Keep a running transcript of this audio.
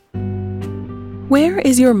Where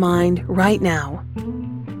is your mind right now?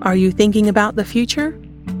 Are you thinking about the future?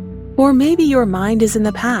 Or maybe your mind is in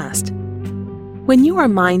the past. When you are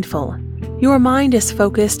mindful, your mind is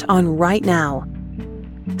focused on right now.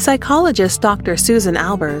 Psychologist Dr. Susan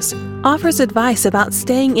Albers offers advice about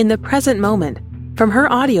staying in the present moment from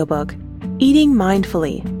her audiobook, Eating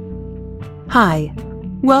Mindfully. Hi,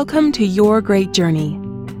 welcome to Your Great Journey.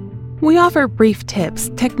 We offer brief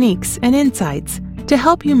tips, techniques, and insights to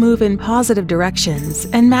help you move in positive directions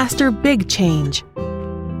and master big change.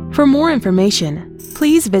 For more information,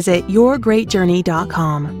 please visit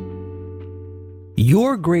yourgreatjourney.com.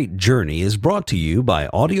 Your Great Journey is brought to you by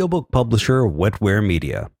audiobook publisher Wetware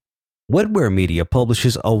Media. Wetware Media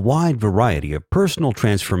publishes a wide variety of personal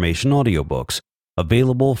transformation audiobooks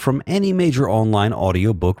available from any major online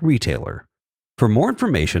audiobook retailer. For more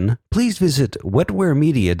information, please visit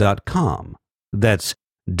wetwaremedia.com. That's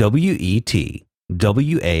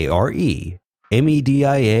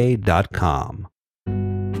WETWAREMEDIA.com.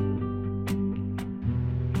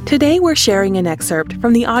 Today we're sharing an excerpt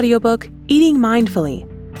from the audiobook Eating Mindfully: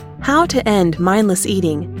 How to End Mindless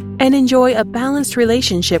Eating and Enjoy a Balanced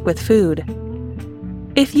Relationship with Food.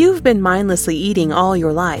 If you've been mindlessly eating all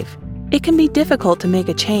your life, it can be difficult to make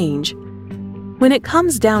a change. When it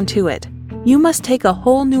comes down to it, you must take a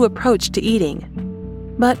whole new approach to eating.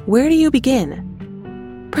 But where do you begin?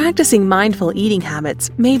 Practicing mindful eating habits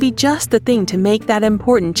may be just the thing to make that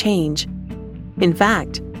important change. In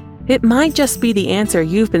fact, it might just be the answer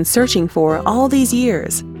you've been searching for all these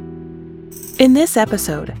years. In this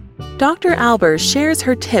episode, Dr. Albers shares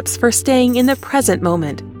her tips for staying in the present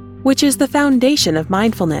moment, which is the foundation of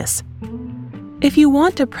mindfulness. If you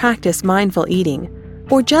want to practice mindful eating,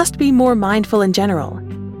 or just be more mindful in general,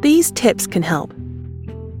 these tips can help.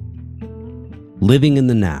 Living in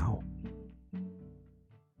the now.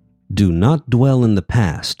 Do not dwell in the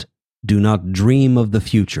past. Do not dream of the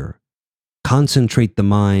future. Concentrate the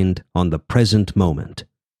mind on the present moment.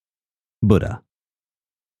 Buddha.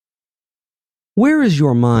 Where is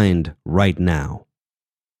your mind right now?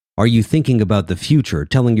 Are you thinking about the future,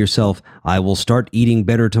 telling yourself, I will start eating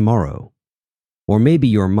better tomorrow? Or maybe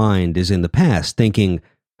your mind is in the past, thinking,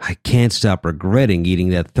 I can't stop regretting eating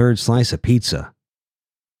that third slice of pizza.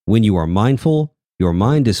 When you are mindful, your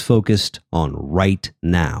mind is focused on right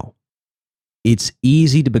now. It's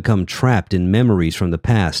easy to become trapped in memories from the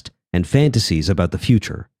past and fantasies about the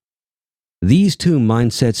future. These two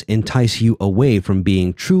mindsets entice you away from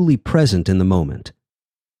being truly present in the moment.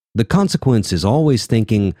 The consequence is always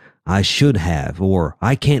thinking, I should have, or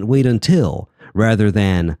I can't wait until, rather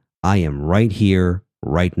than, I am right here,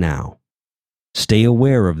 right now. Stay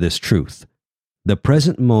aware of this truth. The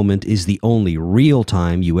present moment is the only real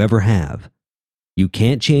time you ever have. You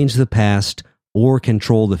can't change the past or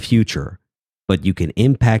control the future, but you can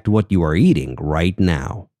impact what you are eating right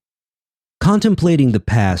now. Contemplating the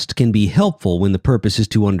past can be helpful when the purpose is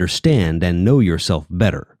to understand and know yourself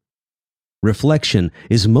better. Reflection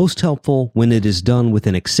is most helpful when it is done with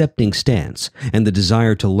an accepting stance and the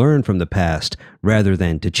desire to learn from the past rather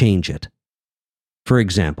than to change it. For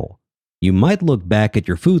example, you might look back at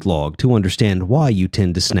your food log to understand why you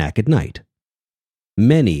tend to snack at night.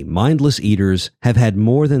 Many mindless eaters have had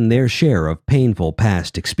more than their share of painful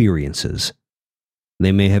past experiences.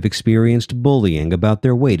 They may have experienced bullying about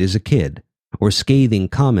their weight as a kid, or scathing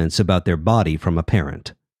comments about their body from a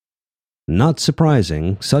parent. Not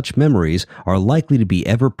surprising, such memories are likely to be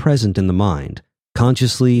ever present in the mind,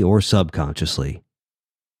 consciously or subconsciously.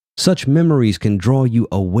 Such memories can draw you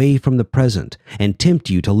away from the present and tempt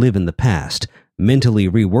you to live in the past, mentally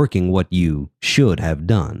reworking what you should have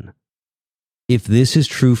done. If this is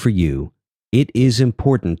true for you, it is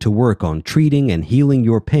important to work on treating and healing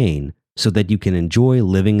your pain so that you can enjoy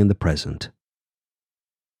living in the present.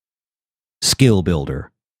 Skill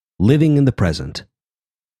Builder. Living in the present.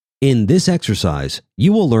 In this exercise,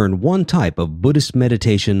 you will learn one type of Buddhist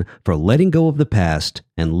meditation for letting go of the past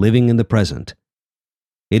and living in the present.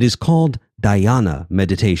 It is called dhyana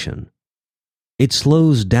meditation. It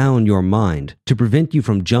slows down your mind to prevent you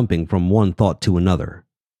from jumping from one thought to another.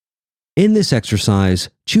 In this exercise,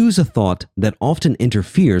 choose a thought that often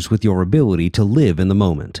interferes with your ability to live in the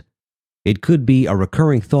moment. It could be a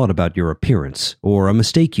recurring thought about your appearance, or a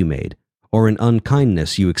mistake you made, or an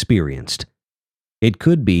unkindness you experienced. It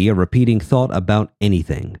could be a repeating thought about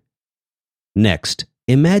anything. Next,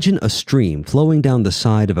 imagine a stream flowing down the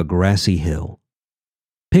side of a grassy hill.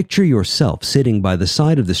 Picture yourself sitting by the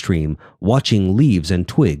side of the stream, watching leaves and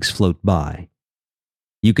twigs float by.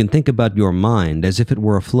 You can think about your mind as if it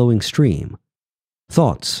were a flowing stream.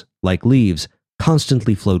 Thoughts, like leaves,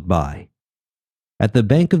 constantly float by. At the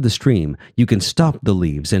bank of the stream, you can stop the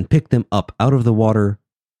leaves and pick them up out of the water,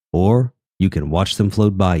 or you can watch them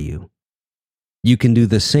float by you. You can do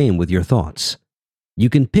the same with your thoughts. You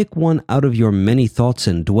can pick one out of your many thoughts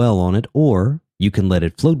and dwell on it, or you can let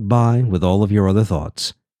it float by with all of your other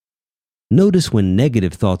thoughts. Notice when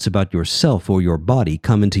negative thoughts about yourself or your body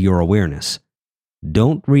come into your awareness.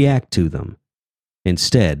 Don't react to them.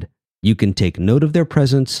 Instead, you can take note of their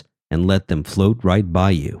presence and let them float right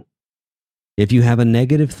by you. If you have a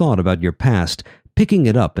negative thought about your past, picking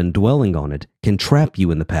it up and dwelling on it can trap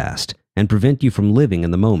you in the past and prevent you from living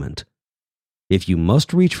in the moment. If you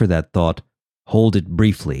must reach for that thought, hold it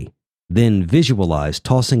briefly, then visualize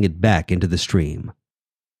tossing it back into the stream.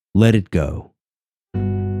 Let it go.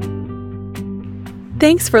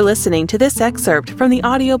 Thanks for listening to this excerpt from the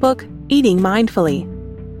audiobook Eating Mindfully: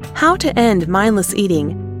 How to End Mindless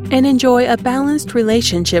Eating and Enjoy a Balanced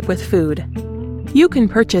Relationship with Food. You can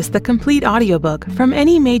purchase the complete audiobook from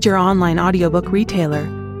any major online audiobook retailer.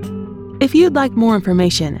 If you'd like more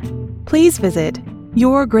information, please visit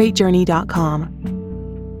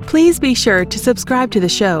yourgreatjourney.com. Please be sure to subscribe to the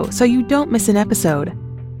show so you don't miss an episode.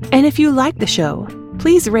 And if you like the show,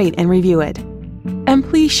 please rate and review it. And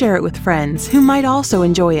please share it with friends who might also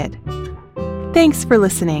enjoy it. Thanks for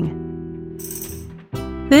listening.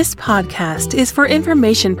 This podcast is for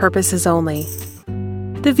information purposes only.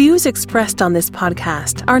 The views expressed on this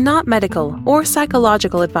podcast are not medical or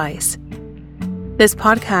psychological advice. This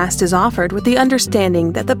podcast is offered with the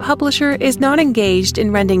understanding that the publisher is not engaged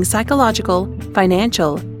in rendering psychological,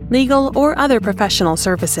 financial, legal, or other professional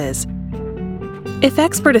services. If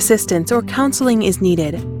expert assistance or counseling is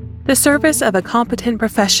needed, the service of a competent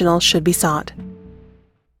professional should be sought.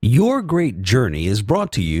 Your Great Journey is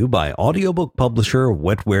brought to you by audiobook publisher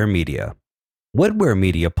Wetware Media. Wetware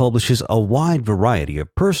Media publishes a wide variety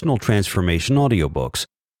of personal transformation audiobooks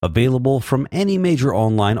available from any major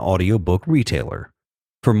online audiobook retailer.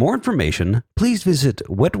 For more information, please visit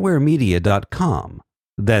wetwaremedia.com.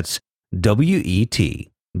 That's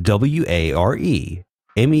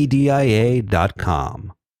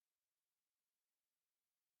WETWAREMEDIA.com.